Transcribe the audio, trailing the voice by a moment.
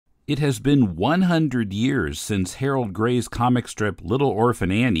It has been 100 years since Harold Gray's comic strip Little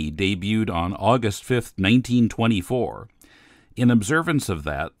Orphan Annie debuted on August 5th, 1924. In observance of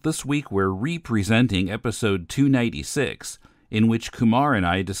that, this week we're representing episode 296, in which Kumar and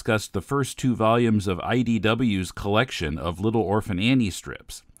I discussed the first 2 volumes of IDW's collection of Little Orphan Annie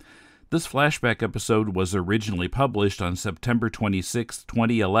strips. This flashback episode was originally published on September 26,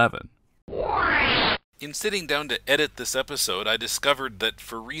 2011. In sitting down to edit this episode, I discovered that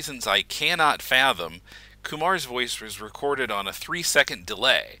for reasons I cannot fathom, Kumar's voice was recorded on a 3-second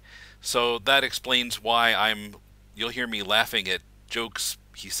delay. So that explains why you'll hear me laughing at jokes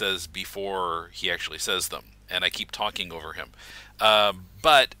he says before he actually says them, and I keep talking over him.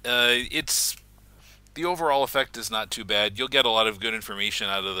 But the overall effect is not too bad. You'll get a lot of good information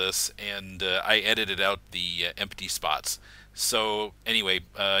out of this, and I edited out the empty spots. So anyway,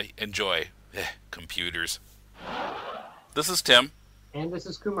 enjoy. Computers. This is Tim. And this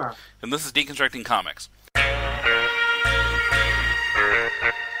is Kumar. And this is Deconstructing Comics.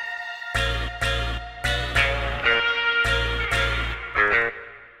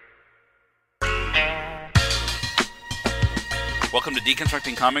 Welcome to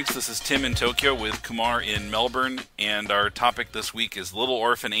Deconstructing Comics. This is Tim in Tokyo with Kumar in Melbourne, and our topic this week is Little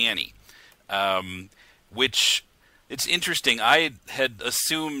Orphan Annie, which, it's interesting, I had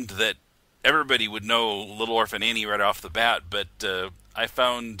assumed that everybody would know Little Orphan Annie right off the bat, but I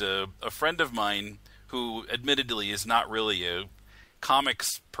found a friend of mine who admittedly is not really a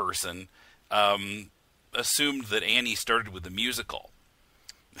comics person, assumed that Annie started with the musical.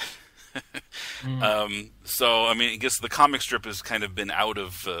 So, I mean, I guess the comic strip has kind of been out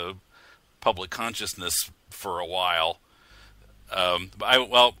of public consciousness for a while.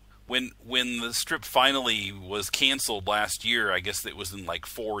 When the strip finally was canceled last year, I guess it was in like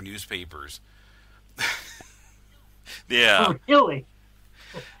 4 newspapers. Yeah. Oh, really?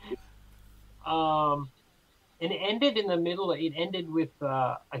 It ended in the middle. It ended with,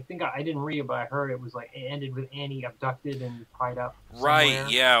 I think I didn't read it, but I heard it was like, it ended with Annie abducted and tied up somewhere. Right,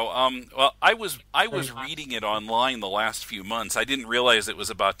 yeah. Well, I was reading it online the last few months. I didn't realize it was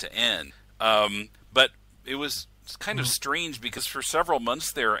about to end. But it was kind of strange because for several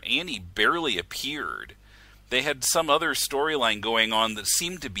months there, Annie barely appeared. They had some other storyline going on that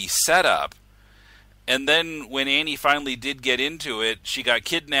seemed to be set up. And then when Annie finally did get into it, she got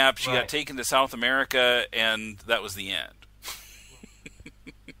kidnapped, she got taken to South America, and that was the end.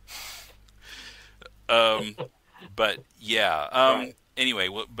 But, yeah. Anyway,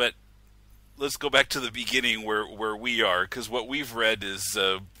 but let's go back to the beginning where we are, because what we've read is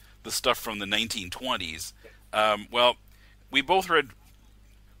the stuff from the 1920s. Well, we both read...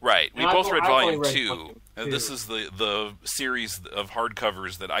 Right, we both read Volume 2, and this is the series of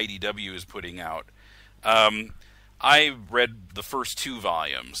hardcovers that IDW is putting out. I read the first 2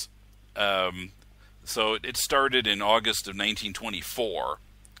 volumes. So it started in August of 1924.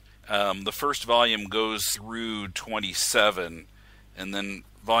 The first volume goes through 27, and then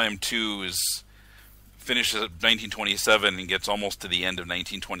Volume 2 finishes at 1927 and gets almost to the end of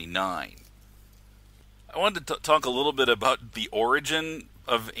 1929. I wanted to talk a little bit about the origin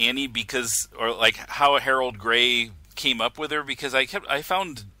of Annie, or how Harold Gray came up with her, because I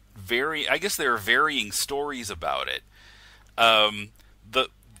found I guess there are varying stories about it. Any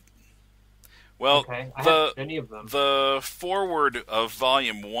of them. The foreword of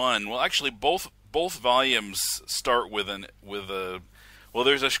Volume 1, well, actually both volumes start with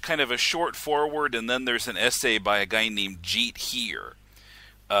there's a kind of a short foreword, and then there's an essay by a guy named Jeet Heer,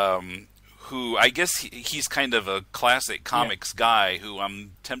 who I guess he's kind of a classic comics guy who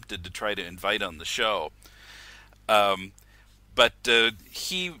I'm tempted to try to invite on the show. But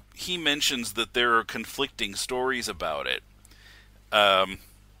he mentions that there are conflicting stories about it.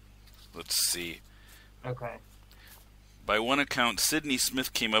 Let's see. Okay. By one account, Sidney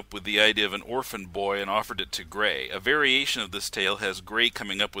Smith came up with the idea of an orphan boy and offered it to Gray. A variation of this tale has Gray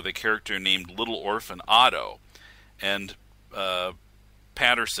coming up with a character named Little Orphan Otto, and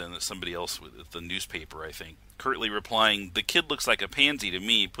Patterson, that's somebody else with the newspaper, I think, curtly replying, "The kid looks like a pansy to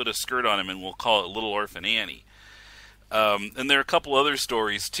me. Put a skirt on him and we'll call it Little Orphan Annie." And there are a couple other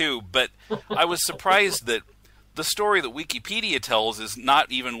stories, too, but I was surprised that the story that Wikipedia tells is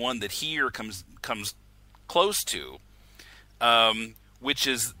not even one that Heer comes close to, which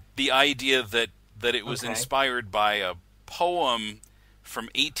is the idea that it was inspired by a poem from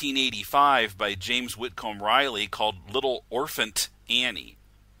 1885 by James Whitcomb Riley called Little Orphant Annie.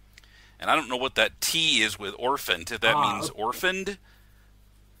 And I don't know what that T is with orphaned, if that means orphaned.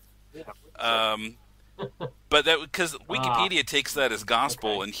 Yeah. But that, because Wikipedia takes that as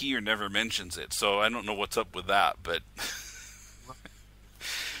gospel, and Heer never mentions it, so I don't know what's up with that. But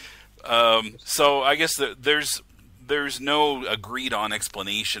So I guess there's no agreed on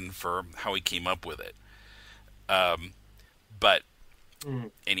explanation for how he came up with it. But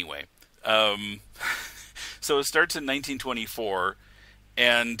anyway, so it starts in 1924,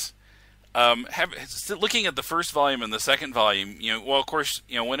 and looking at the first volume and the second volume, well, of course,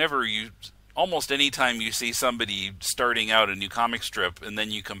 whenever almost any time you see somebody starting out a new comic strip and then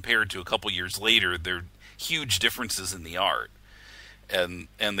you compare it to a couple years later, there are huge differences in the art and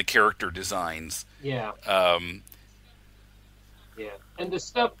the character designs. Yeah. Yeah, and the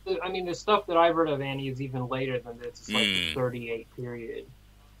stuff that I've read of Annie is even later than this. It's like the 38 period,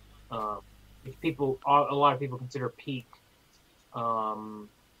 which a lot of people consider peak. And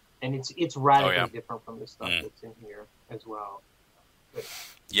it's radically different from the stuff that's in here as well. But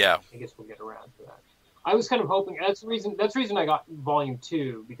yeah, I guess we'll get around to that. I was kind of hoping that's the reason I got volume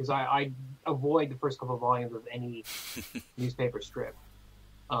 2, because I avoid the first couple of volumes of any newspaper strip.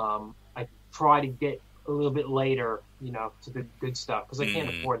 I try to get a little bit later, to the good stuff, because I can't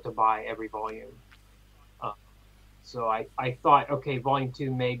afford to buy every volume. So I thought, okay, volume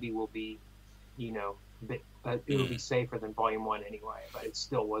 2 maybe will be, a bit, it'll be safer than volume 1 anyway, but it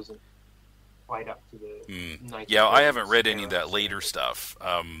still wasn't quite up to the 1930s. Yeah, I haven't read any of that later stuff.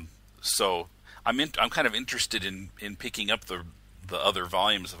 So I'm kind of interested in picking up the other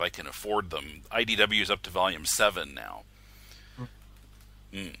volumes if I can afford them. IDW is up to volume 7 now.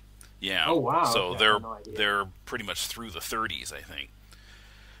 Yeah. Oh wow! So they're pretty much through the 30s, I think,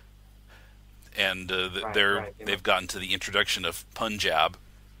 and they've gotten to the introduction of Punjab.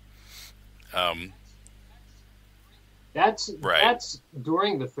 That's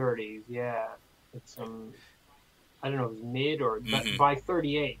during the 30s. Yeah, it's I don't know if it was mid or but by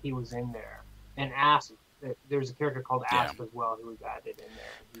 38 he was in there, and Asp. There's a character called Asp as well who was added in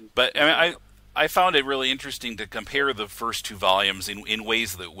there. But I mean, I found it really interesting to compare the first 2 volumes in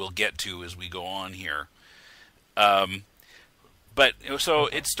ways that we'll get to as we go on here. But so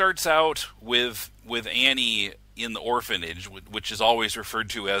it starts out with Annie in the orphanage, which is always referred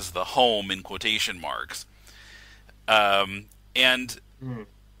to as the home in quotation marks. And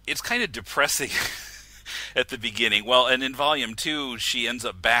it's kind of depressing at the beginning. Well, and in volume 2, she ends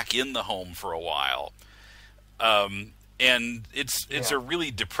up back in the home for a while. And it's a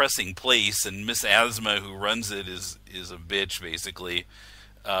really depressing place, and Miss Asma, who runs it, is a bitch, basically.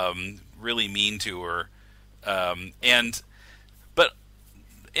 Really mean to her. But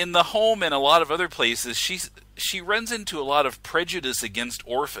in the home and a lot of other places, she runs into a lot of prejudice against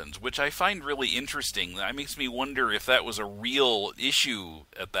orphans, which I find really interesting. That makes me wonder if that was a real issue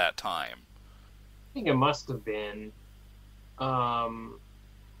at that time. I think it must have been. I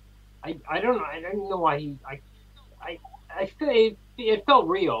don't know. I don't know why I feel it felt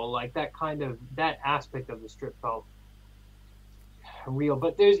real, like that aspect of the strip felt real.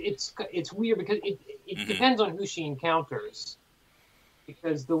 But it's weird because it depends on who she encounters,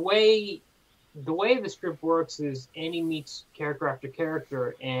 because the way the strip works is Annie meets character after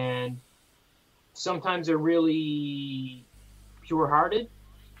character, and sometimes they're really pure-hearted,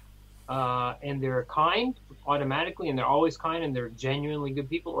 and they're kind automatically, and they're always kind, and they're genuinely good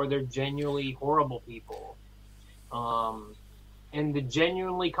people, or they're genuinely horrible people. And the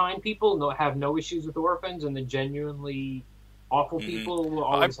genuinely kind people have no issues with orphans, and the genuinely awful people will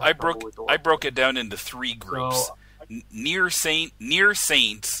always have trouble with orphans. I broke it down into 3 groups: So, near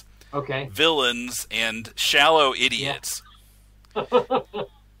saints, okay, villains, and shallow idiots. Yeah.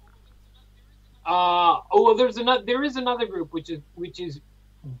 Well, there is another group which is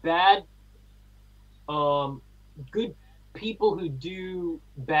bad, good people who do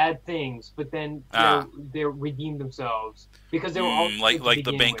bad things, but then they redeem themselves because they were all like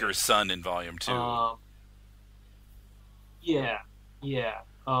the banker's son in volume 2. Yeah.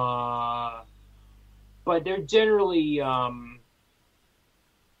 But they're generally,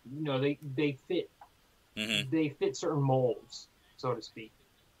 they fit. They fit certain molds, so to speak.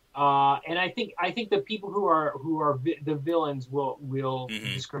 And I think the people who are the villains will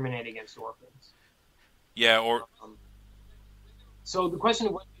discriminate against orphans. Yeah, or. So the question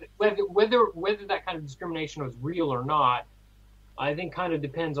of whether that kind of discrimination was real or not, I think kind of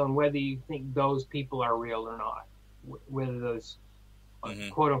depends on whether you think those people are real or not. Whether those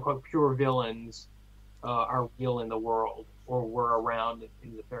quote unquote pure villains are real in the world or were around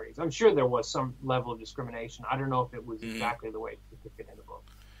in the 30s. I'm sure there was some level of discrimination. I don't know if it was exactly the way it's depicted in the book,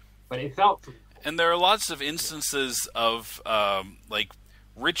 but it felt pretty cool. And there are lots of instances of like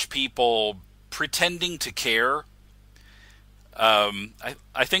rich people pretending to care.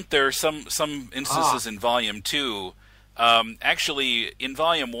 I think there are some instances in volume 2. Actually, in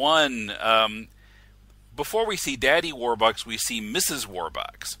volume 1, before we see Daddy Warbucks, we see Mrs.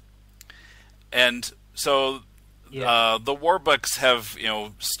 Warbucks, And so the Warbucks have,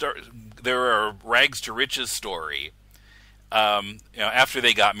 there are rags to riches story. After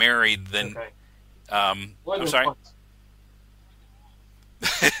they got married, then I'm sorry.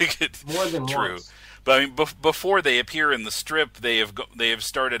 More than True. once. But I mean, before they appear in the strip, they have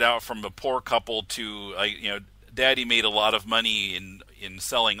started out from a poor couple to Daddy made a lot of money in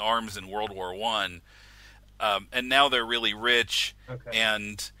selling arms in World War I, and now they're really rich,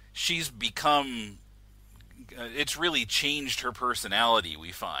 and she's become. It's really changed her personality.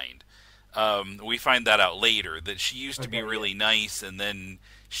 We find that out later, that she used to be really nice, and then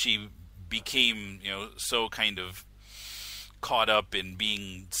she became so kind of caught up in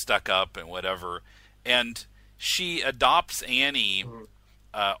being stuck up and whatever. And she adopts Annie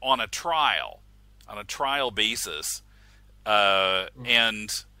on a trial basis, but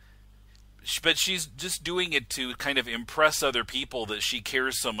she's just doing it to kind of impress other people that she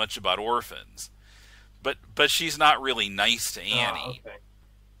cares so much about orphans. But she's not really nice to Annie. Okay.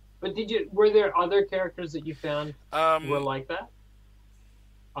 But were there other characters that you found were like that?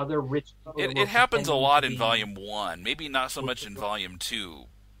 Other rich. It happens a lot in Volume 1. Maybe not so much in Volume 2.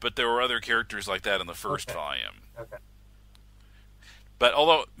 But there were other characters like that in the first volume. Okay. But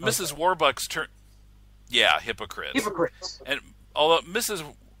although Mrs. Warbucks hypocrites. And although Mrs.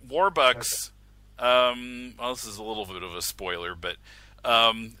 Warbucks, well, this is a little bit of a spoiler, but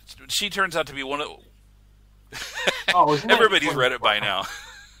she turns out to be one of. Everybody's read it by now.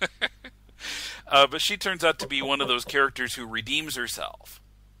 But she turns out to be one of those characters who redeems herself.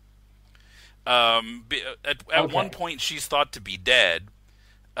 At one point, she's thought to be dead.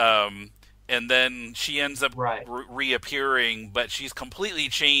 And then she ends up reappearing, but she's completely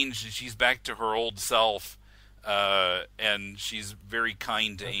changed. She's back to her old self, and she's very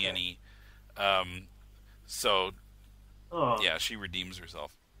kind to Annie. She redeems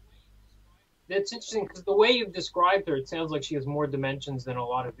herself. That's interesting, because the way you've described her, it sounds like she has more dimensions than a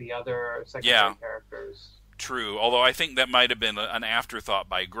lot of the other secondary characters. True, although I think that might have been an afterthought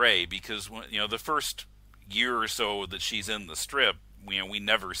by Gray, because the first year or so that she's in the strip, we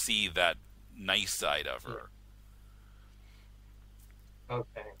never see that nice side of her.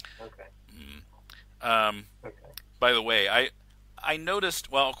 Okay. By the way, I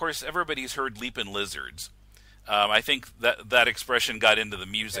noticed. Well, of course, everybody's heard "leapin' lizards." I think that expression got into the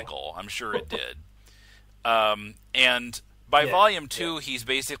musical. I'm sure it did. And by Volume 2, he's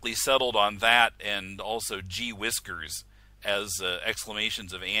basically settled on that, and also "gee whiskers" as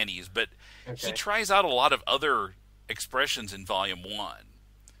exclamations of Annie's. But he tries out a lot of other expressions in Volume 1.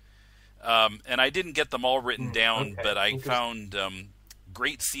 And I didn't get them all written down, but I found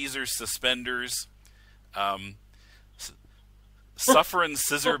Great Caesar's suspenders, sufferin'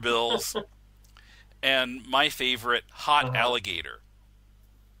 scissor bills, and my favorite, hot alligator.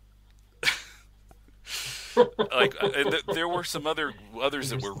 There were some others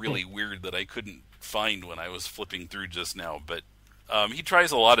that were really weird that I couldn't find when I was flipping through just now, but he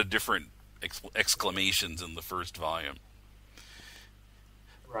tries a lot of different exclamations in the first volume.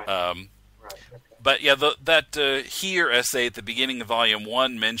 But yeah, that Here essay at the beginning of Volume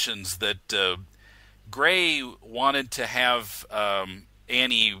 1 mentions that Gray wanted to have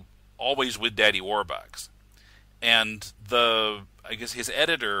Annie always with Daddy Warbucks, and I guess his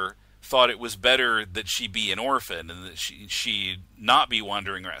editor thought it was better that she be an orphan and that she not be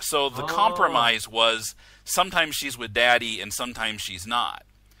wandering around. So the compromise was sometimes she's with Daddy and sometimes she's not.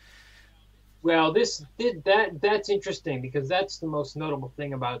 Well, that's interesting, because that's the most notable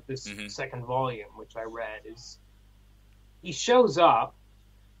thing about this second volume, which I read, is he shows up,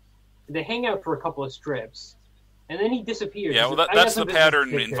 they hang out for a couple of strips, and then he disappears. Yeah, well, that's the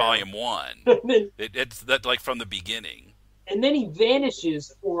pattern in Volume 1. It's that, like, from the beginning. And then he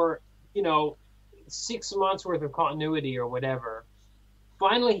vanishes for, 6 months worth of continuity or whatever.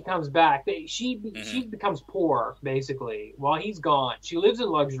 Finally, he comes back. She becomes poor, basically, while he's gone. She lives in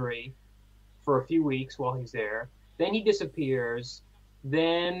luxury for a few weeks while he's there. Then he disappears.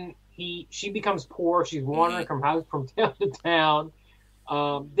 Then she becomes poor. She's wandering from town to town.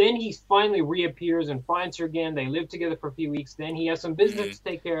 Then he finally reappears and finds her again. They live together for a few weeks. Then he has some business to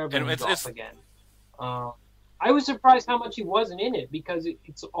take care of, and he's off again. I was surprised how much he wasn't in it, because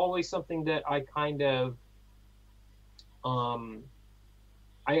it's always something that I kind of...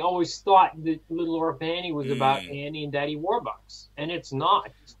 I always thought that Little Orphan Annie was about Annie and Daddy Warbucks, and it's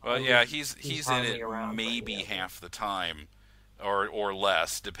not. Well, yeah, he's in it maybe half the time, or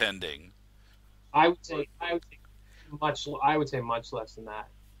less, depending. I would say much less than that.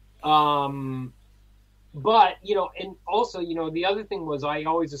 But and also the other thing was, I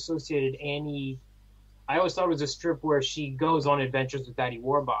always associated Annie. I always thought it was a strip where she goes on adventures with Daddy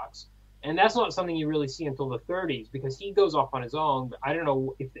Warbucks, And that's not something you really see until the 30s because he goes off on his own. I don't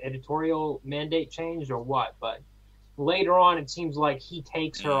know if the editorial mandate changed or what, but later on it seems like he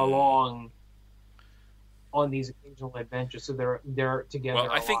takes her along on these occasional adventures, so they're together.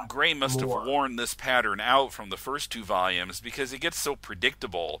 Well, I think Gray must have worn this pattern out from the first 2 volumes because it gets so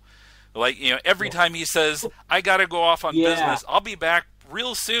predictable. Like, every time he says, "I got to go off on business. I'll be back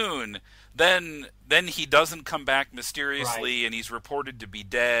real soon." Then he doesn't come back mysteriously, and he's reported to be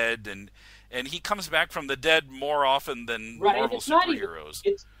dead, and he comes back from the dead more often than Marvel superheroes.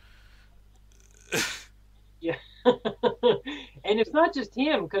 Yeah. And it's not just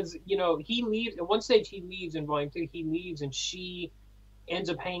him, because, he leaves. At one stage, he leaves in Volume 2. He leaves, and she ends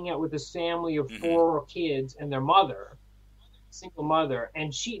up hanging out with this family of 4 kids and their mother, single mother.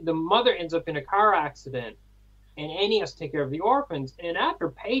 And the mother ends up in a car accident, and Annie has to take care of the orphans. And after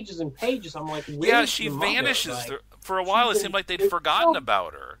pages and pages, I'm like, where's she the mother? vanishes. For a while, it seemed like they'd forgotten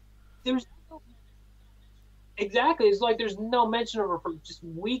about her. Exactly. It's like there's no mention of her for just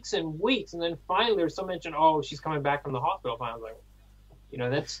weeks and weeks, and then finally there's some mention. Oh, she's coming back from the hospital. Finally, I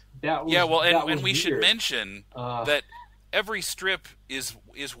was like, that was. Yeah, well, and we weird. should mention that every strip is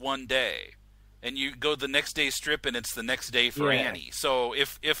one day, and you go the next day strip, and it's the next day for Annie. So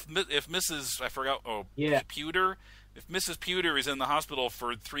if Mrs. Pewter, if Mrs. Pewter is in the hospital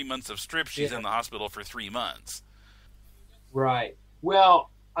for 3 months of strip, she's in the hospital for 3 months. Right. Well,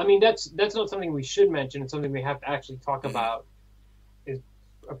 I mean, that's not something we should mention. It's something we have to actually talk about. Is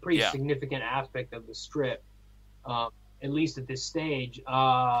a pretty significant aspect of the strip, at least at this stage,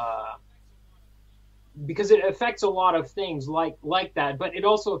 because it affects a lot of things like that. But it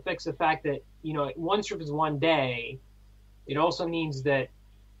also affects the fact that one strip is one day. It also means that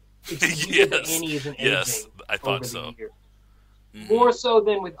it's that Annie isn't aging. Yes, I thought so. More so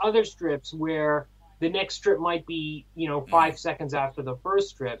than with other strips where the next strip might be, 5 seconds after the first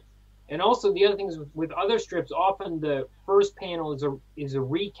strip. And also the other thing is with other strips, often the first panel is a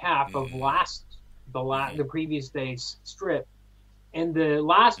recap of the previous day's strip. And the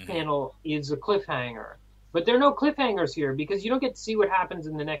last panel is a cliffhanger. But there are no cliffhangers here because you don't get to see what happens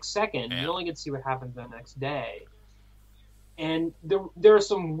in the next second. You only get to see what happens the next day. And there are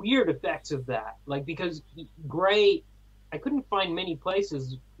some weird effects of that. Like, because Gray, I couldn't find many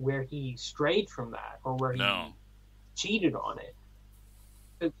places where he strayed from that or where he cheated on it.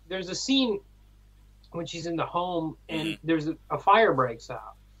 There's a scene when she's in the home and there's a fire breaks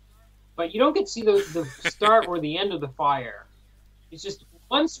out. But you don't get to see the start or the end of the fire. It's just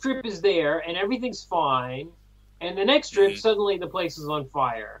one strip is there and everything's fine. And the next strip, suddenly the place is on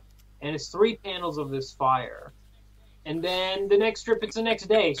fire. And it's 3 panels of this fire. And then the next strip, it's the next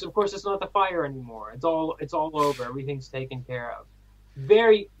day. So, of course, it's not the fire anymore. It's all over. Everything's taken care of.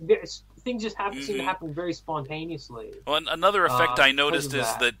 Things just seem to happen very spontaneously. Well, another effect I noticed is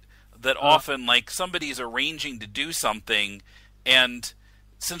that often, like, somebody's arranging to do something, and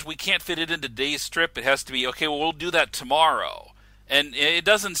since we can't fit it into today's strip, it has to be, okay, well, we'll do that tomorrow. And it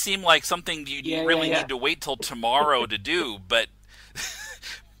doesn't seem like something you really need to wait till tomorrow to do, but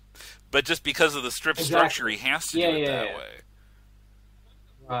just because of the strip structure, he has to do it that way.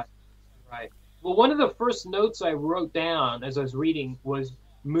 Right. Well, one of the first notes I wrote down as I was reading was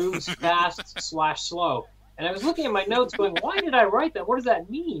moves fast / slow. And I was looking at my notes going, why did I write that? What does that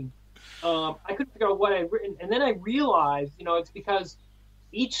mean? I couldn't figure out what I'd written. And then I realized, it's because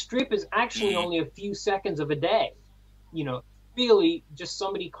each strip is actually only a few seconds of a day. Really just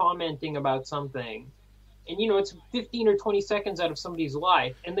somebody commenting about something. And, it's 15 or 20 seconds out of somebody's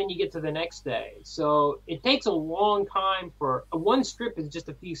life, and then you get to the next day. So it takes a long time for one strip is just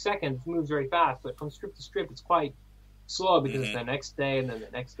a few seconds, moves very fast, but from strip to strip, it's quite slow because it's the next day and then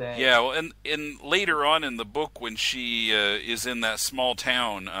the next day. Yeah, well, and later on in the book, when she is in that small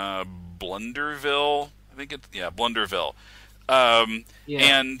town, Blunderville, I think it's, Blunderville, and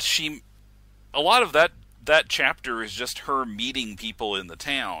a lot of that chapter is just her meeting people in the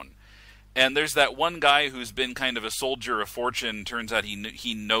town. And there's that one guy who's been kind of a soldier of fortune. Turns out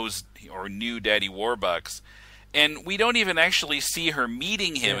he knows or knew Daddy Warbucks. And we don't even actually see her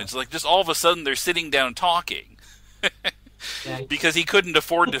meeting him. Yeah. It's like just all of a sudden they're sitting down talking. Because he couldn't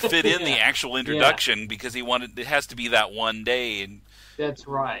afford to fit in the actual introduction because it has to be that one day. And That's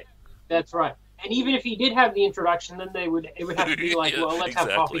right. And even if he did have the introduction, then it would have to be like, well, let's have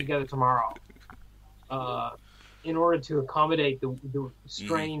coffee together tomorrow. In order to accommodate the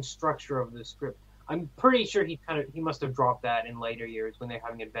strange structure of the script. I'm pretty sure he must have dropped that in later years when they're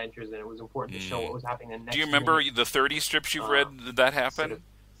having adventures, and it was important to show what was happening the next. Do you remember the 30 strips you've read? Did that happen?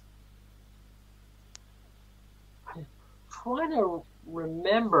 I'm trying to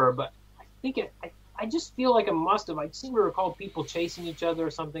remember, but I think I just feel like it must have. I seem to recall people chasing each other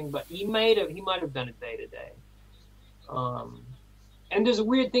or something, but he might have done it day to day. And there's a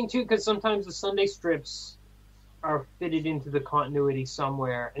weird thing too, because sometimes the Sunday strips are fitted into the continuity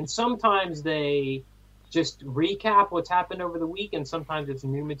somewhere, and sometimes they just recap what's happened over the week, and sometimes it's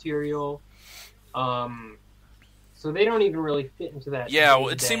new material. So they don't even really fit into that. Yeah, well,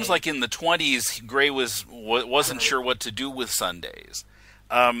 it seems like in the 20s, Gray wasn't sure what to do with Sundays.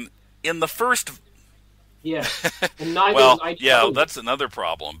 In the first, yeah, and neither well, yeah, that's another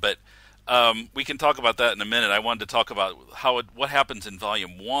problem. But we can talk about that in a minute. I wanted to talk about what happens in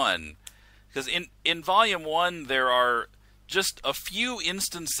Volume 1, because in Volume 1 there are just a few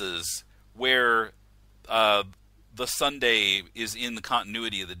instances where the Sunday is in the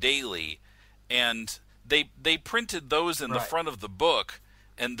continuity of the daily, and they printed those in the front of the book,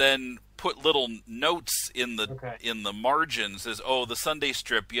 and then put little notes in the margins as, oh, the Sunday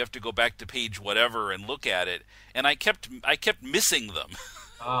strip, you have to go back to page whatever and look at it. And I kept missing them.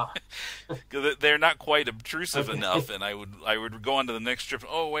 They're not quite obtrusive enough, and I would go on to the next strip.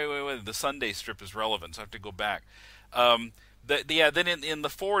 Oh, wait, the Sunday strip is relevant, so I have to go back. Then in the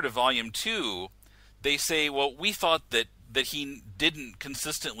forward of Volume 2, they say, well, we thought that he didn't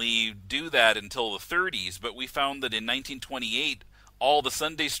consistently do that until the 30s, but we found that in 1928, all the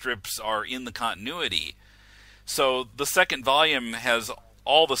Sunday strips are in the continuity. So the second volume has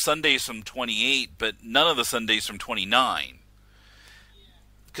all the Sundays from 28, but none of the Sundays from 29.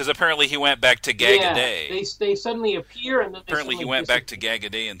 Because apparently he went back to Gag a Day. They suddenly appear, and then apparently he went back to Gag a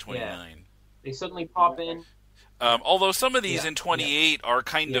Day in 29. Yeah. They suddenly pop in. Although some of these in 28 are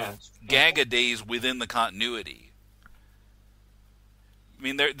kind of Gag a Days within the continuity. I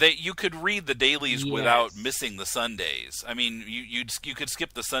mean, you could read the dailies without missing the Sundays. I mean, you could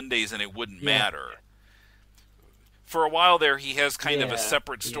skip the Sundays and it wouldn't matter. For a while there, he has kind of a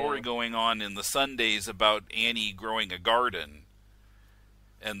separate story going on in the Sundays about Annie growing a garden,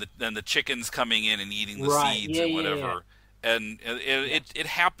 and the chickens coming in and eating the seeds and whatever. And it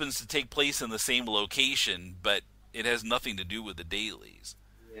happens to take place in the same location, but it has nothing to do with the dailies.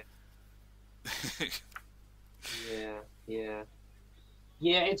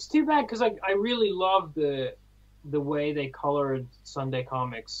 Yeah, it's too bad, because I really love the way they colored Sunday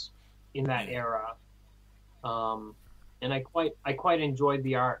comics in that era, and I quite enjoyed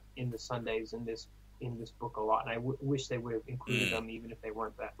the art in the Sundays in this book a lot, and I wish they would have included them even if they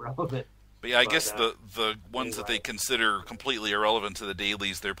weren't that relevant. But yeah, I guess the ones that they consider completely irrelevant to the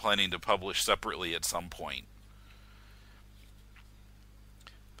dailies, they're planning to publish separately at some point.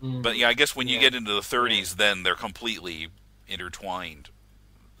 But yeah, I guess when you get into the 30s, then they're completely intertwined,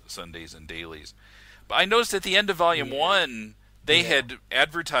 Sundays and dailies. But I noticed at the end of Volume 1, they had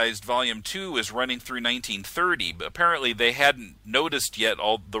advertised Volume 2 as running through 1930, but apparently they hadn't noticed yet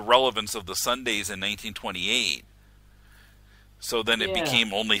all the relevance of the Sundays in 1928. So then it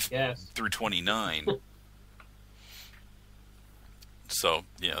became only through 29. So,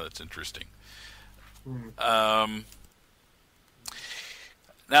 yeah, that's interesting.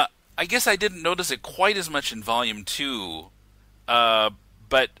 Now, I guess I didn't notice it quite as much in Volume 2,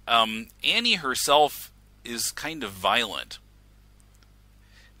 but Annie herself is kind of violent.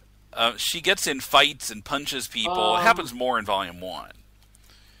 She gets in fights and punches people. It happens more in Volume 1.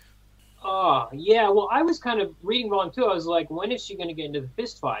 Yeah, well, I was kind of reading Volume 2, I was like, when is she going to get into the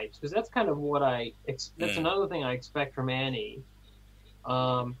fist fights? Because that's kind of what that's another thing I expect from Annie.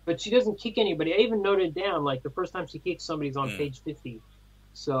 But she doesn't kick anybody. I even noted down, like, the first time she kicks somebody's on page 50.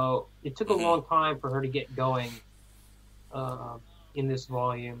 So it took a long time for her to get going in this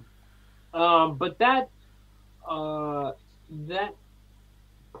volume. But that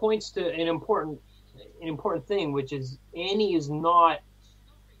points to an important thing, which is Annie is not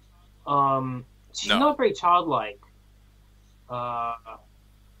she's not very childlike.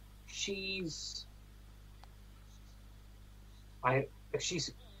 She's I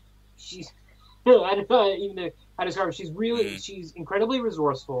don't know even how to describe her. She's incredibly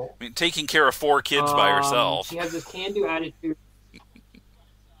resourceful. I mean, taking care of 4 kids by herself. She has this can-do attitude.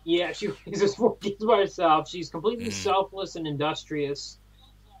 Yeah, she raises 4 kids by herself. She's completely selfless and industrious.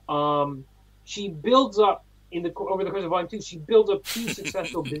 She builds up over the course of Volume 2. She builds up 2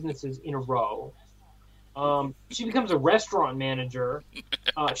 successful businesses in a row. She becomes a restaurant manager.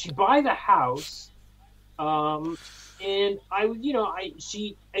 She buys a house. And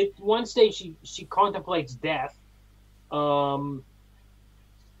she at one stage she contemplates death. And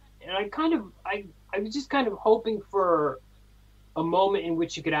I was just kind of hoping for a moment in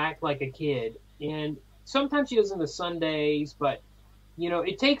which she could act like a kid. And sometimes she does in the Sundays, but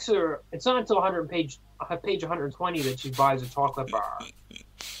it takes her. It's not until page 120 that she buys a chocolate bar.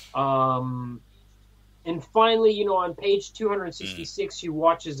 And finally, on page 266, she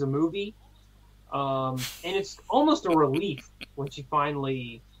watches a movie, and it's almost a relief when she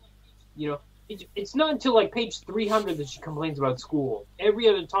finally, it's not until like page 300 that she complains about school. Every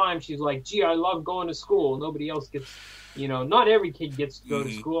other time she's like, gee, I love going to school. Nobody else gets, not every kid gets to go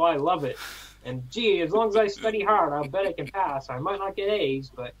to school. I love it. And gee, as long as I study hard, I'll bet I can pass. I might not get A's,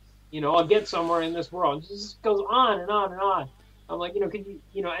 but, I'll get somewhere in this world. It just goes on and on and on. I'm like, could you,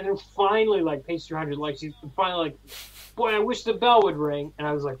 and then finally, like, page 200, like, she's finally like, boy, I wish the bell would ring. And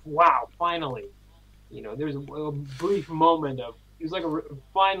I was like, wow, finally. There's a brief moment of, it was like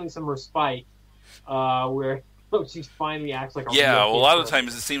finally some respite, where she finally acts like a yeah. real Well, a kid lot of person.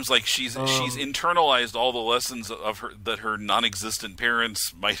 times it seems like she's internalized all the lessons of her that her non-existent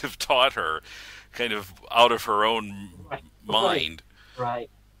parents might have taught her, kind of out of her own mind. Right.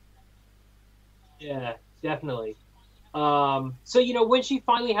 Yeah, definitely. So when she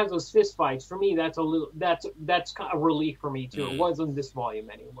finally has those fist fights, for me that's kind of a relief for me too. It was in this volume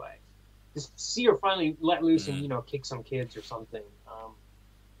anyway. Just see her finally let loose and kick some kids or something.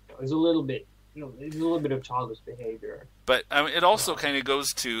 It was a little bit, it's a little bit of childish behavior. But it also kind of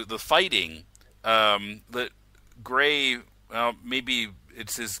goes to the fighting. That Gray, maybe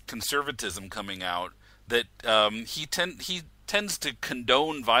it's his conservatism coming out. That he tends to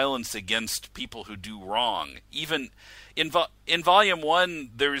condone violence against people who do wrong. Even in Volume 1,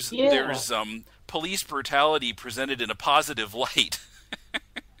 there's police brutality presented in a positive light.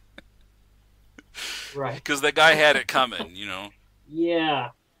 Right. Because the guy had it coming,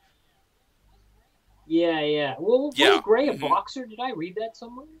 Yeah. Yeah. Well, was Gray a boxer? Did I read that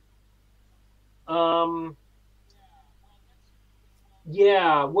somewhere?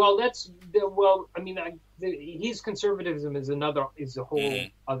 Yeah. Well, his conservatism is a whole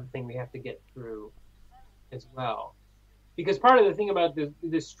other thing we have to get through as well. Because part of the thing about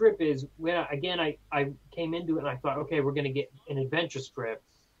this strip is when I came into it and I thought, okay, we're going to get an adventure strip,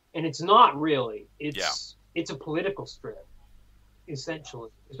 and it's not really. It's a political strip, essentially,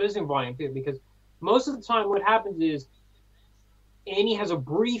 especially in Volume 2, because most of the time what happens is Annie has a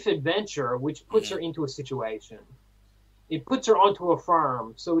brief adventure which puts her into a situation. It puts her onto a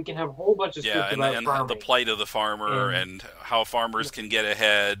farm, so we can have a whole bunch of strips about farming. The plight of the farmer and how farmers can get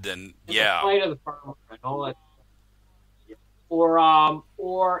ahead, and the plight of the farmer and all that. Or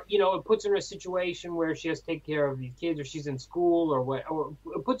it puts her in a situation where she has to take care of these kids, or she's in school, or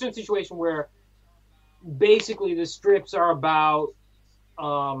it puts her in a situation where basically the strips are about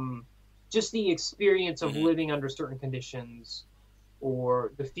just the experience of living under certain conditions,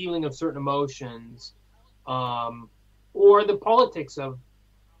 or the feeling of certain emotions, or the politics of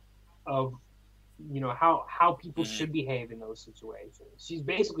how people should behave in those situations. She's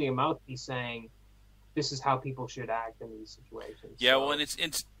basically a mouthpiece saying, this is how people should act in these situations. Yeah, well, and it's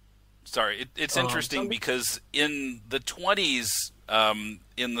interesting because in the 20s,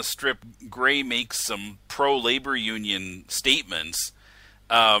 in the strip, Gray makes some pro-labor union statements.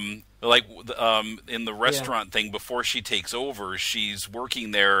 In the restaurant thing before she takes over, she's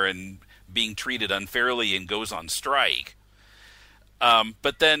working there and being treated unfairly and goes on strike.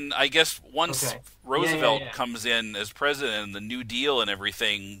 But then I guess once Roosevelt comes in as president and the New Deal and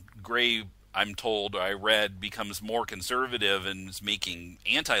everything, Gray, I'm told, I read, becomes more conservative and is making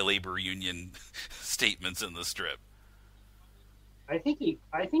anti-labor union statements in the strip. I think he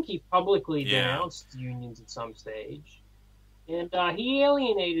publicly denounced unions at some stage, and he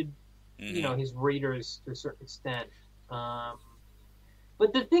alienated, his readers to a certain extent.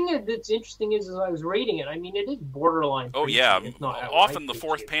 But the thing that's interesting is, as I was reading it, I mean, it is borderline. Oh yeah, often the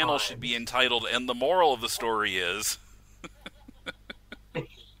fourth panel should be entitled, "And the moral of the story is."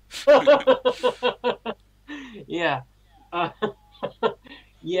 Yeah,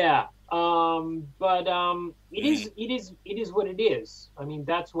 yeah. But it is what it is. I mean,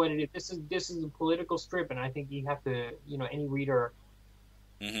 that's what it is. This is a political strip, and I think you have to, any reader,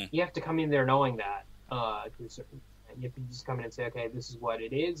 you have to come in there knowing that. To a certain extent. You have to just come in and say, okay, this is what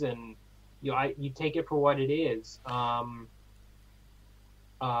it is, and you take it for what it is.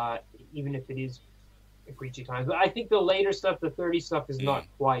 Even if it is preachy times. But I think the later stuff, the 30s stuff, is not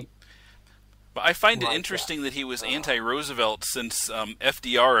quite. But I find it interesting that he was anti-Roosevelt since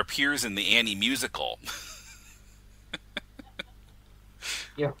FDR appears in the Annie musical.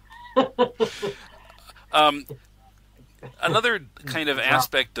 Yeah. Another kind of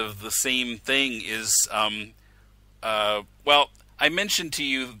aspect of the same thing is, I mentioned to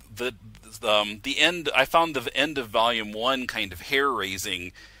you that the end. I found the end of Volume 1 kind of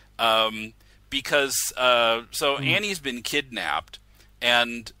hair-raising, because Annie's been kidnapped,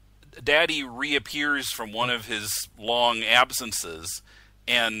 and Daddy reappears from one of his long absences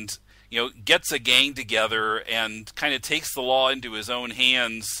and gets a gang together and kind of takes the law into his own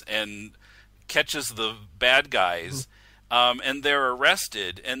hands and catches the bad guys, and they're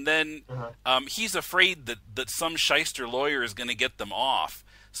arrested. And then he's afraid that some shyster lawyer is going to get them off.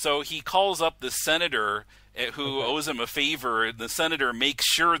 So he calls up the senator who owes him a favor. The senator makes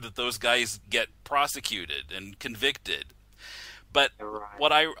sure that those guys get prosecuted and convicted. But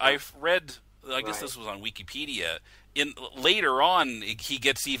what I've read, I guess this was on Wikipedia, later on he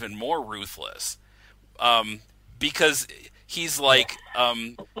gets even more ruthless, because he's like,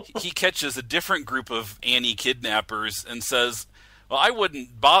 he catches a different group of Annie kidnappers and says, well, I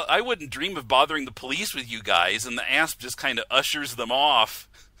wouldn't dream of bothering the police with you guys, and the ASP just kind of ushers them off,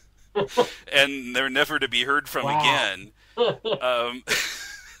 and they're never to be heard from again. Wow,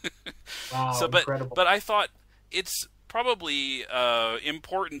 So, incredible. but I thought it's probably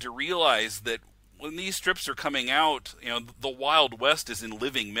important to realize that when these strips are coming out, the Wild West is in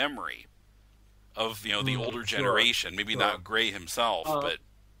living memory of the older generation. Maybe not Gray himself, but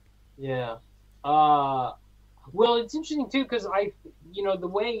yeah. Well, it's interesting too because the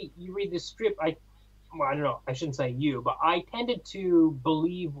way you read this strip, I don't know, I shouldn't say you, but I tended to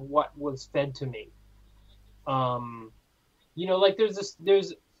believe what was fed to me. Like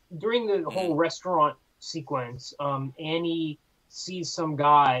there's during the whole restaurant sequence, Annie sees some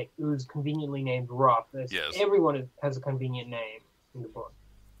guy who's conveniently named Ruff. Yes. Everyone has a convenient name in the book.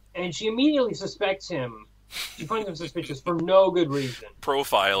 And she immediately suspects him. She finds him suspicious for no good reason.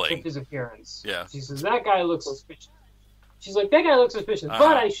 Profiling. Except his appearance. Yeah. She says, that guy looks suspicious. She's like, that guy looks suspicious,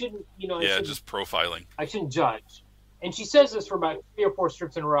 but I shouldn't, just profiling. I shouldn't judge. And she says this for about 3 or 4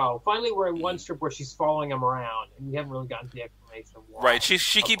 strips in a row. Finally, we're in one strip where she's following him around, and we haven't really gotten to the explanation of why. Right.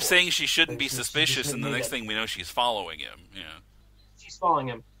 She keeps saying she shouldn't be suspicious, and the next thing we know, she's following him. Yeah. She's following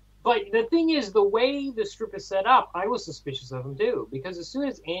him. But the thing is, the way the strip is set up, I was suspicious of him too. Because as soon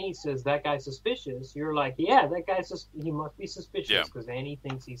as Annie says that guy's suspicious, you're like, yeah, that guy's he must be suspicious because Annie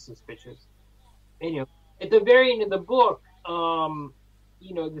thinks he's suspicious. And at the very end of the book,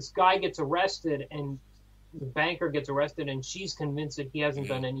 this guy gets arrested, and the banker gets arrested, and she's convinced that he hasn't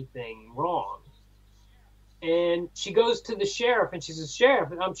done anything wrong. And she goes to the sheriff, and she says,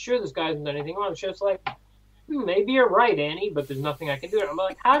 "Sheriff, I'm sure this guy hasn't done anything wrong." The sheriff's like, maybe you're right, Annie, but there's nothing I can do. I'm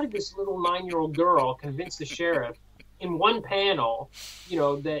like, how did this little 9-year-old girl convince the sheriff in one panel,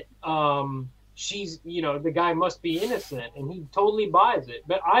 that she's, the guy must be innocent, and he totally buys it.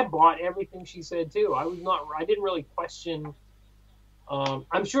 But I bought everything she said too. I didn't really question.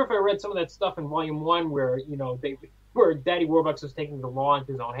 I'm sure if I read some of that stuff in Volume 1 where, where Daddy Warbucks was taking the law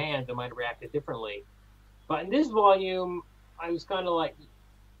into his own hands, I might have reacted differently. But in this volume, I was kind of like,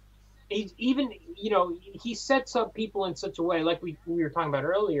 he sets up people in such a way, like we were talking about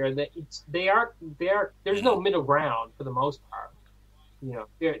earlier, that there's no middle ground for the most part.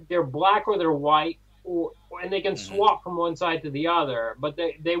 They're black or they're white, and they can swap from one side to the other, but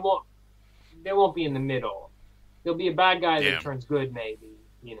they won't be in the middle. There'll be a bad guy that turns good, maybe,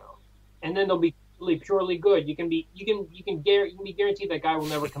 and then they'll be purely good. You can be guaranteed that guy will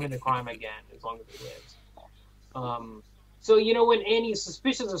never commit a crime again as long as he lives. So when Annie's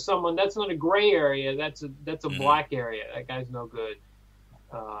suspicious of someone, that's not a gray area. That's a black area. That guy's no good.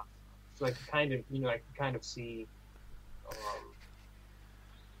 So I can kind of see.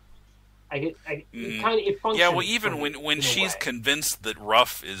 It functions. Yeah, well, even when she's convinced that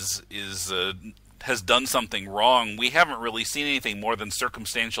Ruff has done something wrong, we haven't really seen anything more than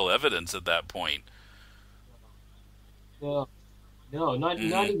circumstantial evidence at that point. No, not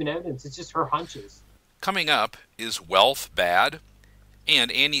even evidence. It's just her hunches. Coming up is Wealth Bad,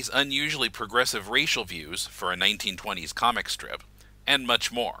 and Annie's unusually progressive racial views for a 1920s comic strip, and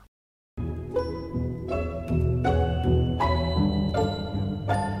much more.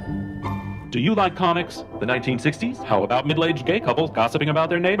 Do you like comics? The 1960s? How about middle-aged gay couples gossiping about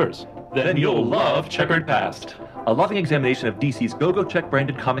their neighbors? Then you'll love Checkered Past, a loving examination of DC's Go-Go Check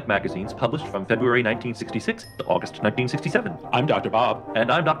branded comic magazines published from February 1966 to August 1967. I'm Dr. Bob. And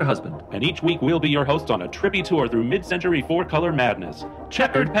I'm Dr. Husband. And each week we'll be your hosts on a trippy tour through mid-century four-color madness.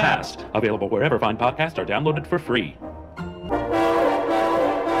 Checkered Past! Available wherever fine podcasts are downloaded for free.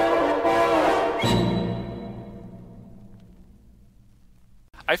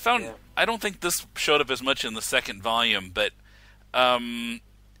 I don't think this showed up as much in the second volume, but in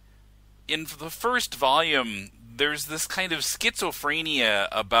the first volume, there's this kind of schizophrenia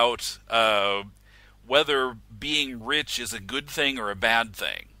about whether being rich is a good thing or a bad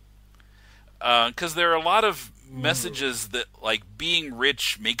thing. Because there are a lot of messages that, like, being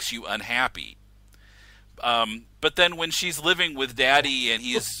rich makes you unhappy. But then when she's living with Daddy and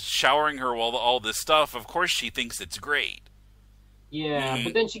he's showering her with all this stuff, of course she thinks it's great. Yeah,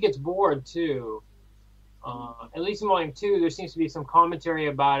 but then she gets bored too. At least in volume 2, there seems to be some commentary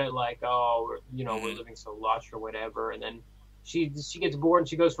about it, like, oh, we're living so lush or whatever, and then she gets bored and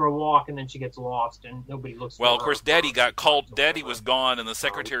she goes for a walk, and then she gets lost and nobody looks for her. Well, of course, Daddy got called. Daddy was gone, and the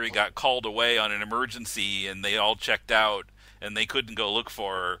secretary got called away on an emergency, and they all checked out, and they couldn't go look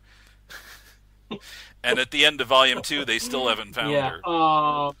for her. And at the end of volume 2, they still haven't found her.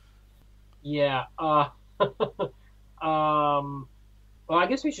 Well, I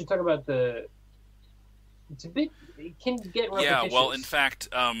guess we should talk about it's a bit. It can get repetitious. Yeah, well, in fact,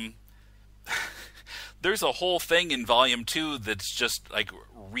 there's a whole thing in volume 2 that's just like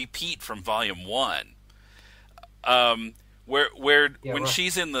repeat from volume 1. When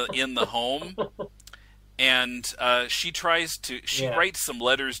she's in the home, and she writes some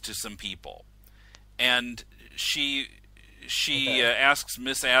letters to some people, and she asks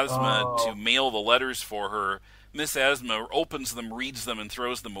Miss Asthma to mail the letters for her. Miss Asthma opens them, reads them, and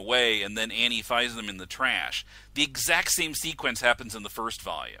throws them away, and then Annie finds them in the trash. The exact same sequence happens in the first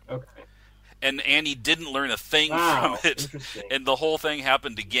volume. Okay. And Annie didn't learn a thing from it, and the whole thing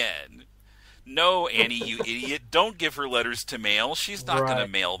happened again. No, Annie, you idiot! Don't give her letters to mail. She's not going to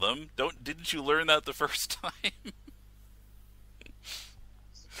mail them. Didn't you learn that the first time?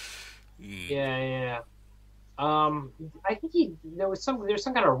 Yeah. I think there's some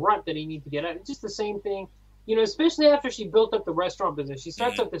kind of rut that he needs to get out. It's just the same thing. Especially after she built up the restaurant business, she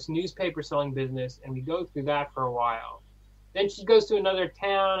starts up this newspaper selling business, and we go through that for a while. Then she goes to another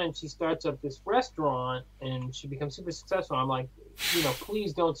town, and she starts up this restaurant, and she becomes super successful. I'm like,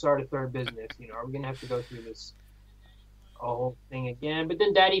 please don't start a third business. Are we going to have to go through this whole thing again? But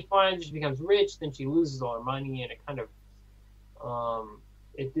then Daddy finds she becomes rich, then she loses all her money, and it kind of,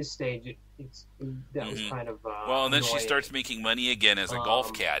 at this stage, that was kind of well, and then annoying. She starts making money again as a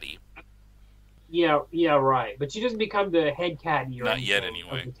golf caddy. Yeah, right. But she doesn't become the head caddy or not yet,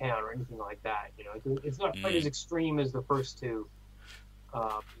 anyway, of the town or anything like that. It's not quite as extreme as the first two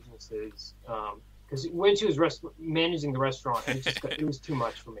businesses. Because when she was managing the restaurant, it was too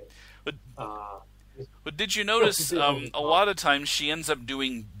much for me. But did you notice a lot of times she ends up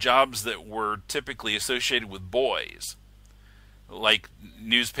doing jobs that were typically associated with boys, like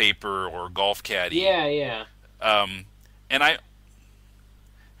newspaper or golf caddy? Yeah. And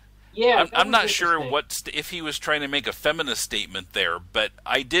I'm not sure if he was trying to make a feminist statement there, but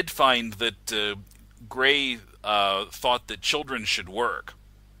I did find that Gray thought that children should work.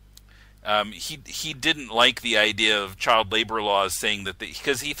 He didn't like the idea of child labor laws, saying that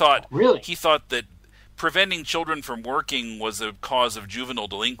because he thought that preventing children from working was a cause of juvenile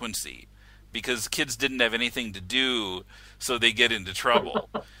delinquency, because kids didn't have anything to do, so they get into trouble.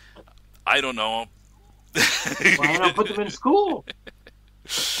 I don't know. Why not put them in school?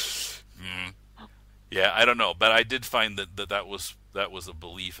 Yeah, I don't know, but I did find that was a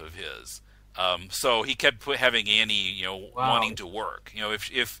belief of his. So he kept having Annie, wanting to work.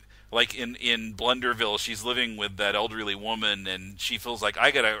 If like in Blunderville, she's living with that elderly woman, and she feels like,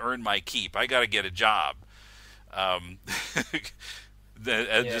 I got to earn my keep. I got to get a job. As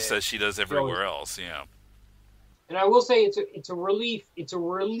she does everywhere else. Yeah. And I will say it's a relief. It's a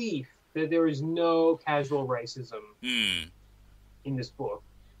relief that there is no casual racism in this book,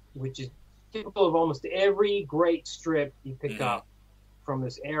 which is typical of almost every great strip you pick up from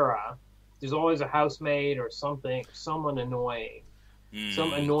this era. There's always a housemaid or something, someone annoying,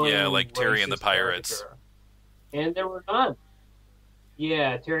 some annoying. Yeah, like Terry and the Pirates. Character. And there were none.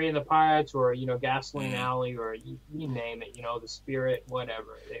 Yeah, Terry and the Pirates, or Gasoline Alley, or you name it. The Spirit,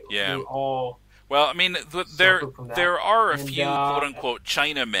 whatever. They all. Well, I mean, there are a few quote unquote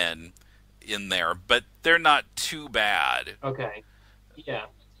Chinamen in there, but they're not too bad. Okay. Yeah.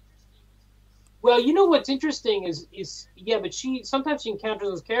 Well, what's interesting is but sometimes she encounters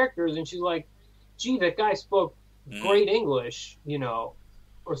those characters and she's like, gee, that guy spoke great English,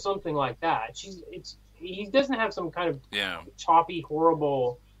 or something like that. He doesn't have some kind of choppy,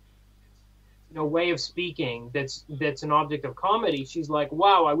 horrible, way of speaking that's an object of comedy. She's like,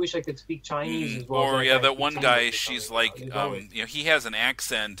 wow, I wish I could speak Chinese as well. Or that one guy, she's like, he has an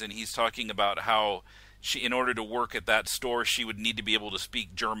accent, and he's talking about how in order to work at that store, she would need to be able to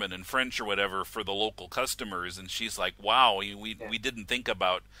speak German and French or whatever for the local customers. And she's like, wow, we didn't think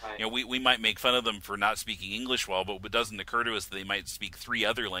about, we might make fun of them for not speaking English well, but it doesn't occur to us that they might speak 3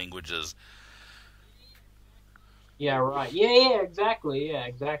 other languages. Yeah, right. Yeah, exactly. Yeah,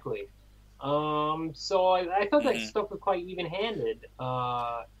 exactly. So I thought that stuff was quite even-handed.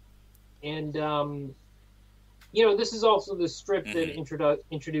 This is also the strip that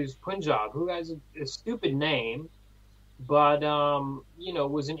introduced Punjab, who has a stupid name, but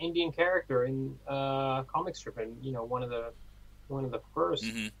was an Indian character in comic strip, and one of the one of the first,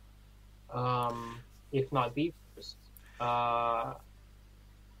 if not the first.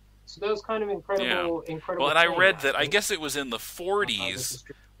 So those kind of incredible. Well, and I read that I guess it was in the 40s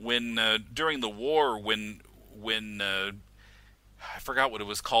when during the war when I forgot what it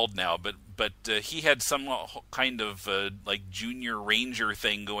was called now, but he had some kind of like junior ranger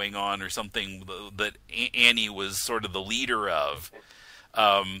thing going on or something that Annie was sort of the leader of,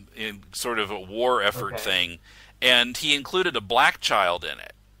 in sort of a war effort thing, and he included a black child in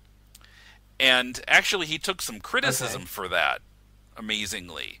it. And actually, he took some criticism for that,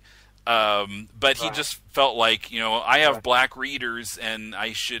 amazingly. But he just felt like, I have black readers, and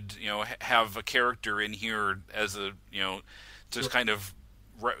I should, have a character in here as a, just kind of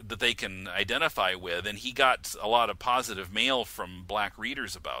that they can identify with. And he got a lot of positive mail from black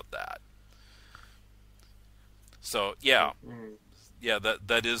readers about that. So, yeah,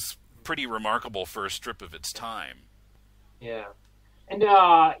 that is pretty remarkable for a strip of its time. Yeah. And,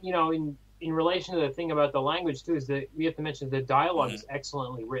 in relation to the thing about the language, too, is that we have to mention the dialogue is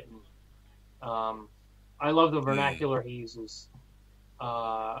excellently written. I love the vernacular he uses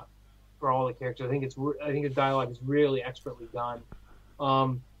for all the characters. I think the dialogue is really expertly done.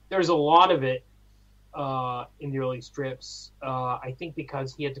 There's a lot of it in the early strips. I think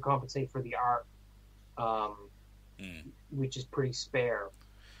because he had to compensate for the art, which is pretty spare,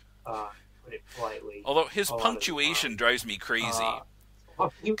 to put it politely. Although his punctuation drives me crazy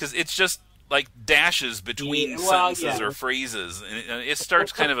because it's just like dashes between sentences or phrases, and it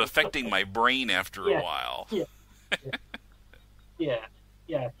starts kind of affecting my brain after a while.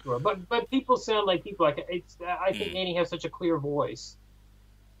 Yeah, sure. But people sound like people. Like I think Annie has such a clear voice.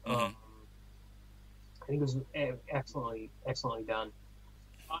 I think it was excellently done.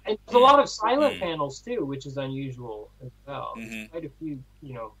 And there's a lot of silent panels too, which is unusual as well. There's quite a few,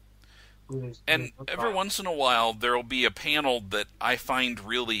 and every once in a while, there will be a panel that I find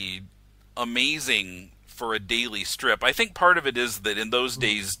really amazing for a daily strip. I think part of it is that in those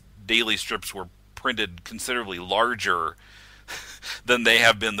days, daily strips were printed considerably larger than they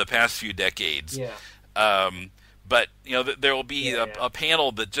have been the past few decades. But there will be a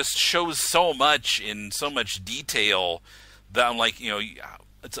panel that just shows so much in so much detail that I'm like,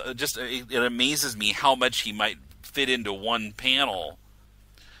 it amazes me how much he might fit into one panel.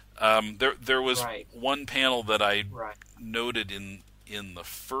 There was one panel that I noted in the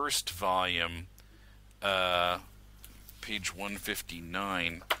first volume, page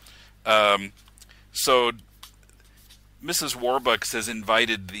 159. So Mrs. Warbucks has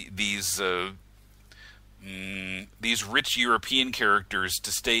invited these rich European characters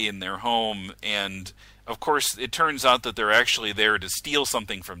to stay in their home, and of course it turns out that they're actually there to steal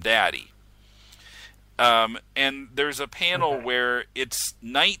something from Daddy. And there's a panel where it's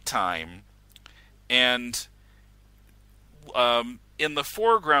nighttime, and in the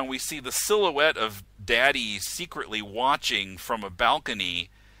foreground we see the silhouette of Daddy secretly watching from a balcony,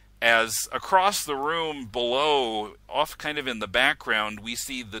 as across the room below, off kind of in the background, we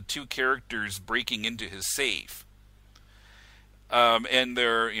see the two characters breaking into his safe. And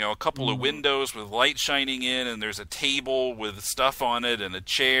there are, a couple of windows with light shining in, and there's a table with stuff on it, and a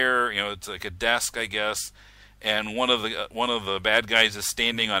chair. It's like a desk, I guess. And one of the bad guys is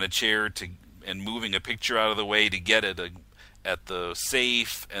standing on a chair and moving a picture out of the way to get at the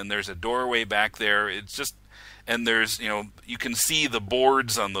safe. And there's a doorway back there. It's just, and there's you can see the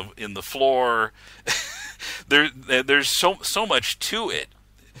boards in the floor. There's so much to it.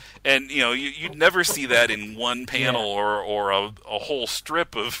 And you'd never see that in one panel or a whole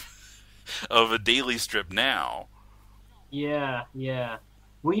strip of a daily strip now. Yeah.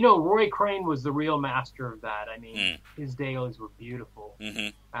 Well, Roy Crane was the real master of that. I mean, his dailies were beautiful,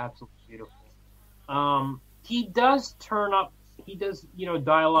 absolutely beautiful. He does turn up. He does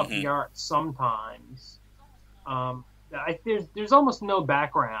dial up the art sometimes. There's almost no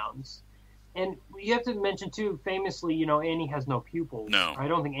backgrounds. And you have to mention, too, famously, Annie has no pupils. No. I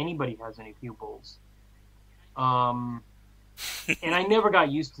don't think anybody has any pupils. And I never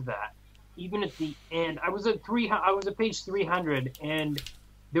got used to that. Even at the end, I was at page 300, and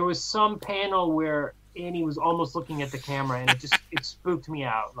there was some panel where Annie was almost looking at the camera, and it spooked me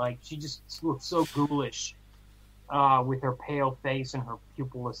out. Like, she just looked so ghoulish with her pale face and her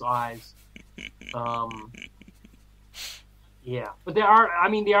pupilless eyes. Yeah, but the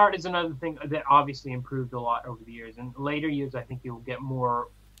art is another thing that obviously improved a lot over the years. In later years, I think you'll get more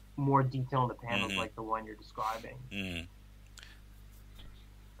detail in the panels, like the one you're describing.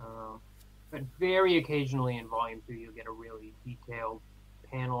 But very occasionally in Volume 2, you'll get a really detailed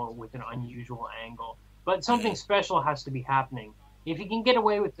panel with an unusual angle. But something special has to be happening. If he can get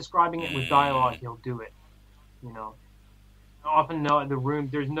away with describing it with dialogue, he'll do it. often no the room.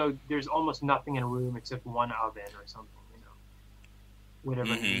 There's almost nothing in a room except one oven or something.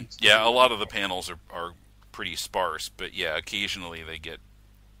 Whatever. It needs to Yeah, be. a lot of the panels are pretty sparse, but yeah, occasionally they get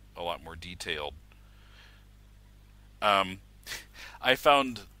a lot more detailed. I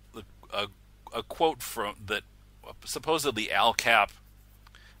found a quote from that supposedly Al Cap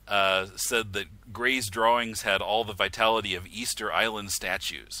said that Gray's drawings had all the vitality of Easter Island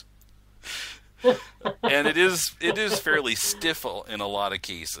statues, and it is fairly stiff in a lot of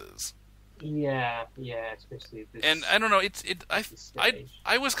cases. Yeah, especially this. And I don't know,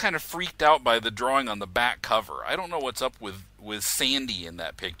 I was kind of freaked out by the drawing on the back cover. I don't know what's up with Sandy in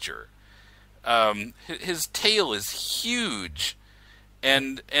that picture. His tail is huge,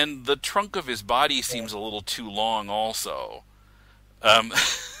 and the trunk of his body seems a little too long also.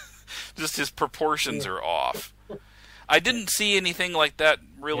 Just his proportions are off. I didn't see anything like that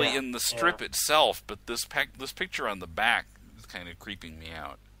really in the strip itself, but this picture on the back is kind of creeping me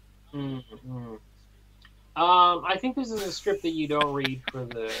out. Mm-hmm. I think this is a strip that you don't read for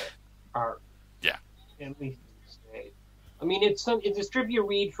the art. Yeah. At least I mean, it's a strip you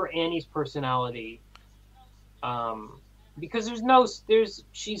read for Annie's personality. Because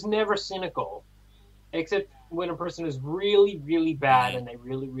she's never cynical, except when a person is really, really bad and they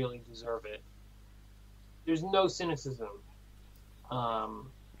really, really deserve it. There's no cynicism.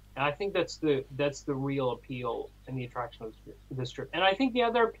 And I think that's the real appeal and the attraction of the strip. And I think the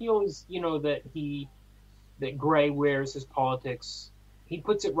other appeal is, that Gray wears his politics. He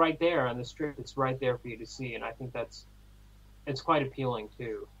puts it right there on the strip. It's right there for you to see. And I think it's quite appealing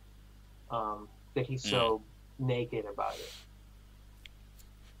too. That he's so naked about it.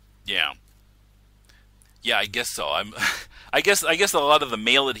 Yeah. Yeah, I guess so. I guess a lot of the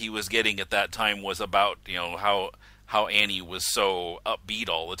mail that he was getting at that time was about, how Annie was so upbeat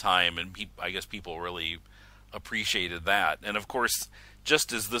all the time, and I guess people really appreciated that. And of course,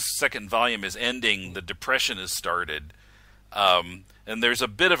 just as this second volume is ending, the Depression has started, and there's a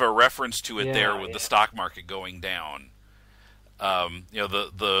bit of a reference to it with the stock market going down. The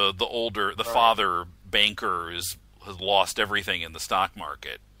father banker has lost everything in the stock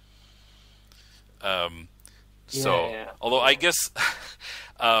market. Although I guess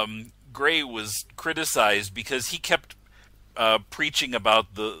Gray was criticized because he kept preaching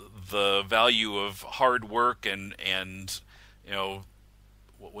about the value of hard work and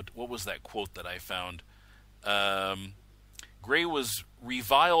what was that quote that I found? Gray was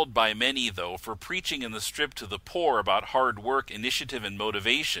reviled by many, though, for preaching in the strip to the poor about hard work, initiative, and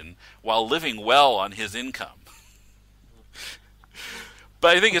motivation while living well on his income.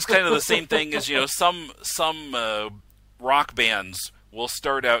 But I think it's kind of the same thing as, some rock bands will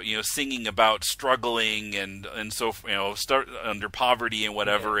start out, singing about struggling and so, start under poverty and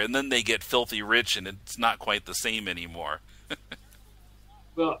whatever, and then they get filthy rich, and it's not quite the same anymore.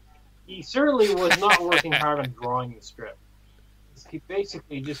 Well, he certainly was not working hard on drawing the strip. He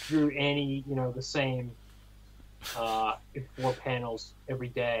basically just drew Annie, the same 4 panels every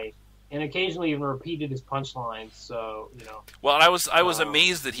day, and occasionally even repeated his punchlines. So, Well, I was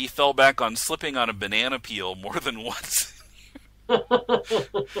amazed that he fell back on slipping on a banana peel more than once.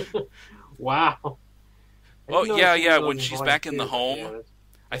 Wow. Oh yeah. When she's back in the home,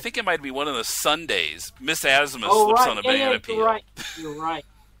 I think it might be one of the Sundays. Miss Asma slips on a banana peel. You're right.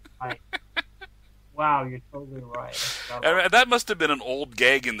 Wow, you're totally right. That must have been an old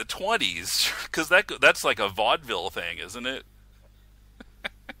gag in the 20s, because that's like a vaudeville thing, isn't it?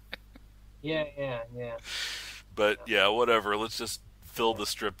 Yeah. But yeah, whatever. Let's just fill the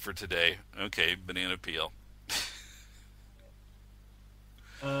strip for today. Okay, banana peel.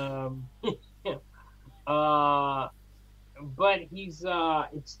 But he's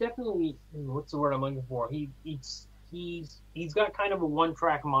it's definitely, what's the word I'm looking for? He's got kind of a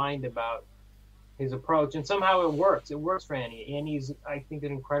one-track mind about his approach, and somehow it works. It works for Annie. Annie's, I think,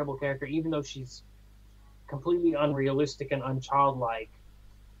 an incredible character, even though she's completely unrealistic and unchildlike.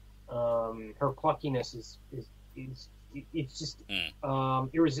 Her pluckiness is it's just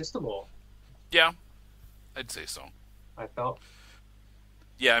irresistible. Yeah, I'd say so. I felt.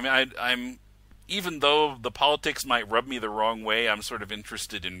 Yeah, I mean, I'm even though the politics might rub me the wrong way, I'm sort of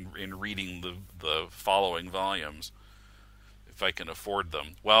interested in reading the following volumes if I can afford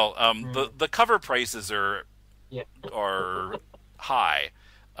them. Well, the cover prices are high.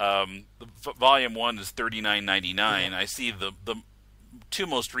 Volume 1 is $39.99. Yeah. I see the 2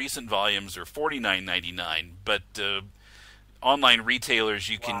 most recent volumes are $49.99, but online retailers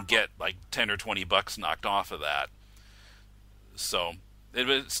you can get like $10 or $20 knocked off of that. So it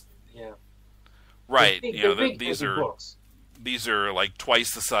was right. These are like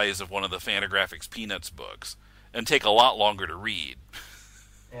twice the size of one of the Fantagraphics Peanuts books, and take a lot longer to read.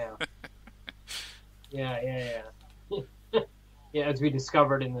 Yeah. Yeah. Yeah, as we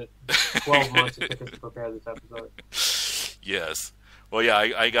discovered in the 12 months it took us to prepare this episode. Yes. Well, yeah,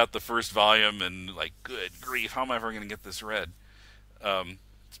 I got the first volume and, like, good grief, how am I ever going to get this read?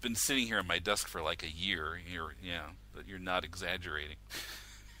 It's been sitting here on my desk for like a year. But you're not exaggerating.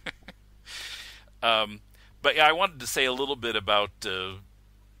 But yeah, I wanted to say a little bit about,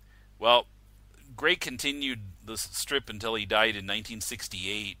 Gray continued the strip until he died in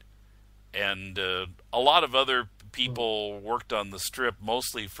 1968, and a lot of other people worked on the strip,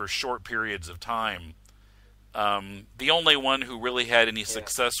 mostly for short periods of time. The only one who really had any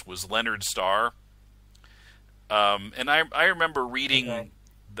success was Leonard Starr. And I remember reading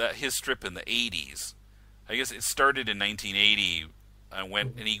his strip in the 80s. I guess it started in 1980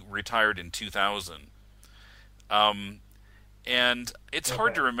 and he retired in 2000. And it's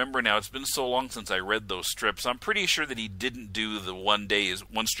hard to remember now. It's been so long since I read those strips. I'm pretty sure that he didn't do the one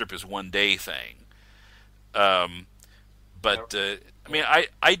strip is one day thing. I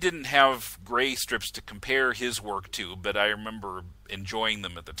didn't have Gray strips to compare his work to, but I remember enjoying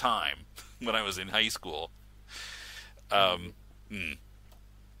them at the time when I was in high school. But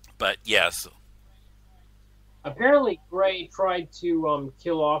yes. Apparently, Gray tried to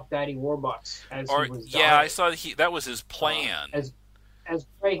kill off Daddy Warbucks as he was dying. Yeah, I saw that was his plan. As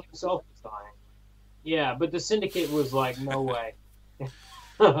Gray himself was dying. Yeah, but the Syndicate was like, no way.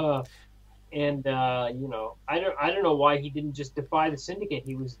 And I don't know why he didn't just defy the Syndicate.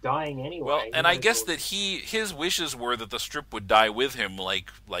 He was dying anyway. Well, and I guess that his wishes were that the strip would die with him,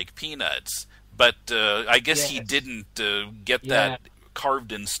 like Peanuts. But I guess he didn't get that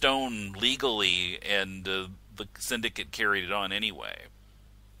carved in stone legally, and the Syndicate carried it on anyway.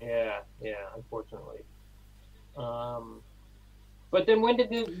 Yeah, unfortunately. But then when did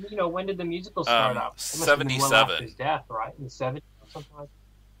the musical start up? 77. His death, right? In the 70s or something like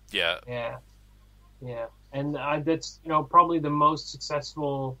that? Yeah. Yeah. And that's probably the most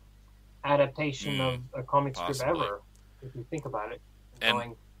successful adaptation of a comic strip ever, if you think about it.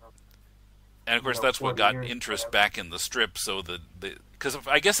 And of course, that's what got interest back in the strip. So because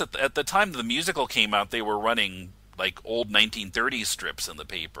I guess at the time the musical came out, they were running like old 1930s strips in the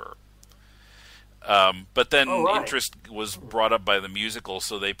paper. But then interest was brought up by the musical,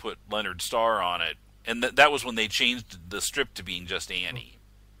 so they put Leonard Starr on it, and that was when they changed the strip to being just Annie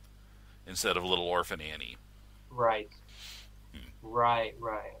instead of Little Orphan Annie. Right. Right.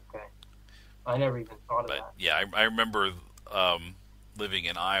 Okay. I never even thought of that. Yeah, I remember. Living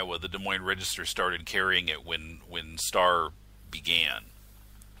in Iowa, the Des Moines Register started carrying it when Star began.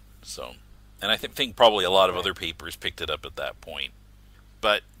 So, and I think probably a lot of other papers picked it up at that point.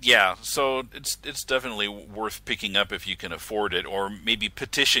 But yeah, so it's definitely worth picking up if you can afford it, or maybe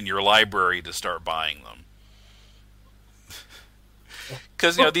petition your library to start buying them.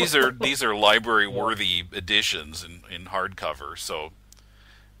 Because these are library worthy editions in hardcover. So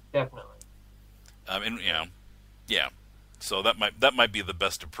definitely. Yeah. So that might be the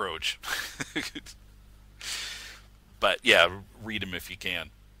best approach. But yeah, read them if you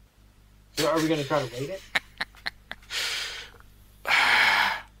can. So are we going to try to rate it?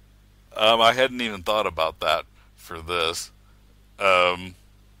 I hadn't even thought about that for this.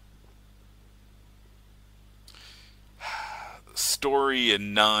 Story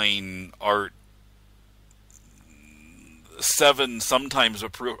and 9, art 7, sometimes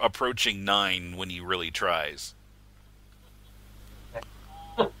approaching 9 when he really tries.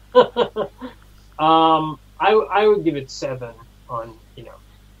 I would give it 7 on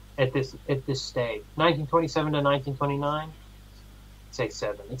at this stage. 1927 to 1929, say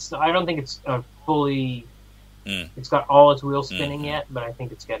 7. I don't think it's fully. It's got all its wheels spinning yet, but I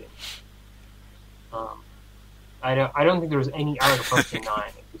think it's getting. I don't think there's any art approaching 9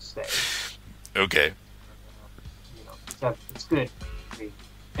 at this stage. Okay. It's good.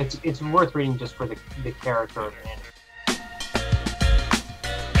 It's worth reading just for the character of Annie.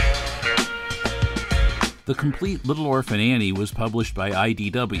 The complete Little Orphan Annie was published by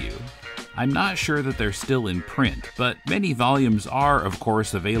IDW. I'm not sure that they're still in print, but many volumes are, of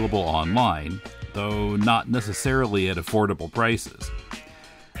course, available online, though not necessarily at affordable prices.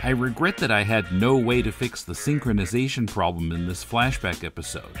 I regret that I had no way to fix the synchronization problem in this flashback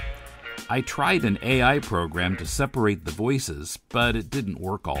episode. I tried an AI program to separate the voices, but it didn't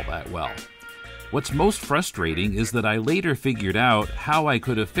work all that well. What's most frustrating is that I later figured out how I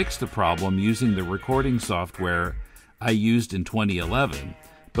could have fixed the problem using the recording software I used in 2011,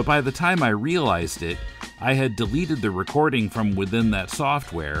 but by the time I realized it, I had deleted the recording from within that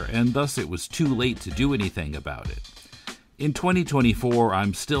software, and thus it was too late to do anything about it. In 2024,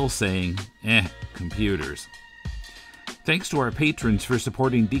 I'm still saying, computers. Thanks to our patrons for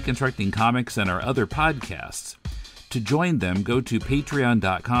supporting Deconstructing Comics and our other podcasts. To join them, go to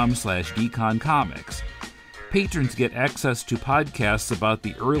patreon.com/deconcomics. Patrons get access to podcasts about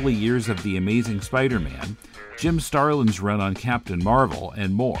the early years of The Amazing Spider-Man, Jim Starlin's run on Captain Marvel,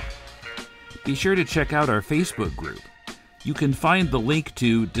 and more. Be sure to check out our Facebook group. You can find the link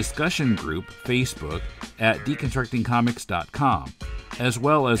to Discussion Group Facebook at deconstructingcomics.com, as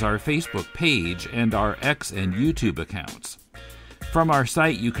well as our Facebook page and our X and YouTube accounts. From our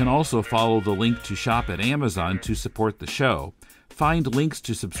site, you can also follow the link to shop at Amazon to support the show, find links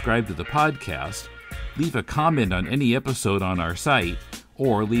to subscribe to the podcast, leave a comment on any episode on our site,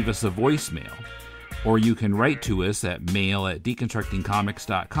 or leave us a voicemail. Or you can write to us at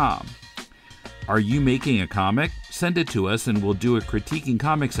mail@deconstructingcomics.com. Are you making a comic? Send it to us and we'll do a Critiquing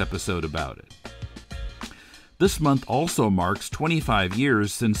Comics episode about it. This month also marks 25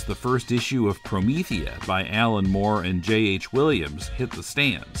 years since the first issue of Promethea by Alan Moore and J.H. Williams hit the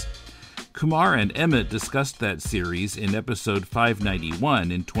stands. Kumar and Emmett discussed that series in episode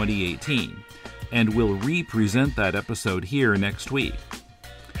 591 in 2018, and we'll re-present that episode here next week.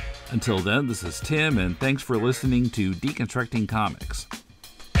 Until then, this is Tim, and thanks for listening to Deconstructing Comics.